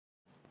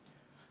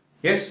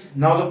Yes,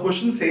 now the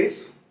question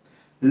says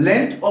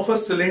length of a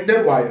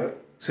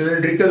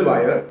cylindrical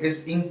wire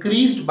is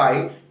increased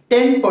by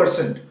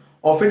 10%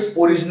 of its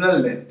original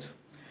length.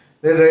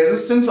 The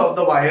resistance of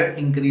the wire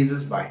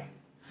increases by.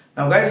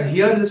 Now guys,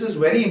 here this is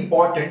very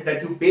important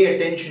that you pay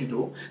attention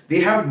to.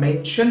 They have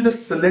mentioned the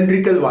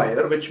cylindrical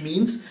wire, which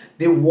means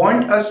they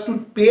want us to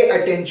pay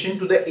attention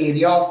to the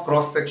area of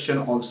cross section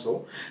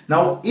also.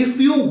 Now if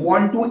you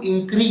want to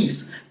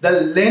increase the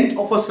length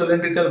of a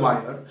cylindrical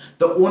wire,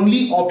 the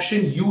only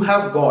option you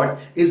have got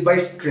is by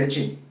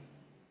stretching.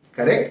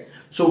 Correct?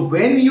 So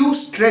when you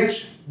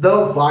stretch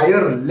the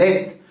wire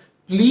length,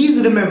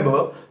 please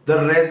remember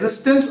the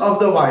resistance of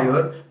the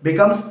wire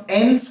becomes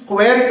n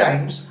square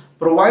times,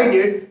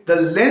 provided the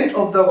length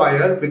of the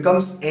wire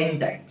becomes n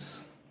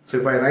times. So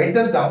if I write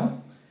this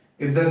down,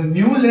 if the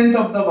new length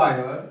of the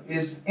wire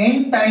is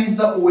n times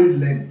the old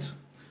length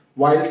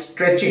while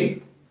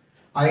stretching,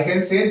 I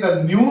can say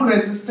the new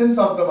resistance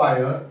of the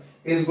wire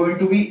is going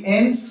to be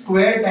n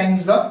square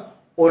times the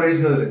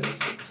original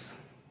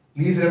resistance.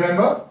 Please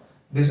remember,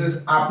 this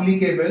is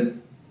applicable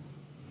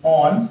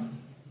on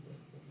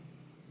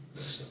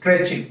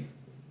stretching.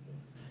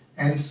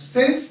 And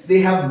since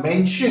they have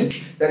mentioned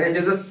that it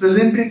is a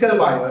cylindrical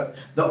wire,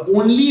 the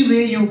only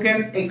way you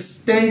can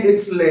extend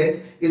its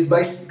length is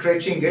by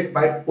stretching it,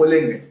 by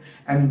pulling it.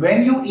 And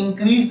when you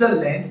increase the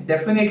length,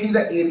 definitely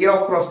the area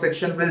of cross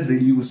section will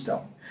reduce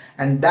down.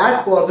 And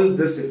that causes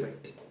this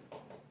effect.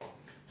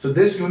 So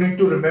this you need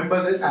to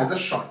remember this as a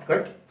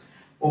shortcut.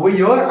 Over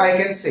here I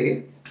can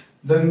say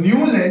the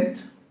new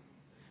length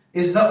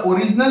is the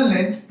original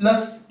length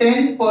plus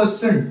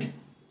 10%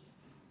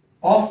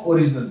 of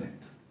original length.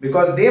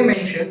 Because they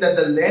mentioned that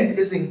the length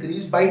is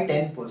increased by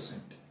 10%.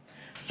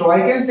 So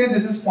I can say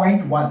this is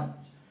 0.1.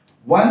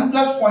 1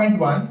 plus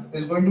 0.1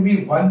 is going to be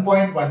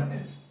 1.1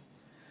 L.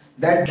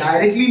 That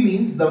directly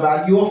means the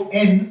value of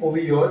N over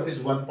here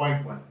is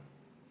 1.1.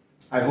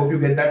 I hope you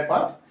get that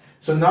part.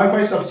 So now if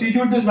I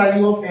substitute this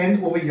value of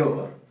N over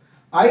here,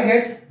 I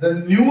get the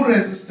new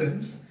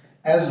resistance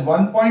as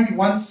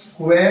 1.1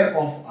 square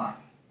of R,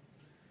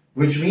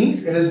 which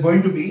means it is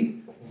going to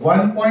be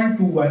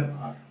 1.21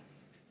 R.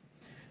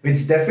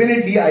 Which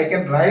definitely I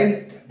can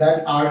write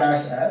that R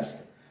dash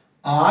as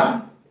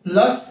R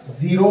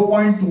plus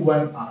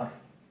 0.21 R,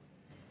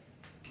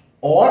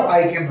 or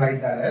I can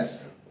write that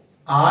as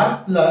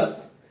R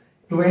plus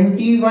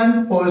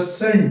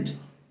 21%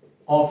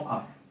 of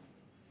R.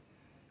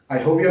 I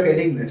hope you are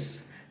getting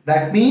this.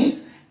 That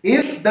means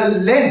if the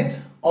length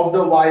of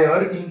the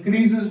wire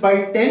increases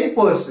by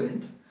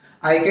 10%,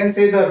 I can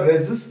say the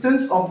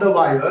resistance of the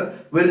wire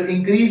will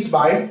increase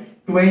by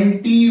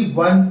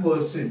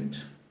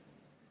 21%.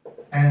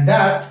 And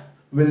that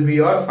will be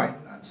your final.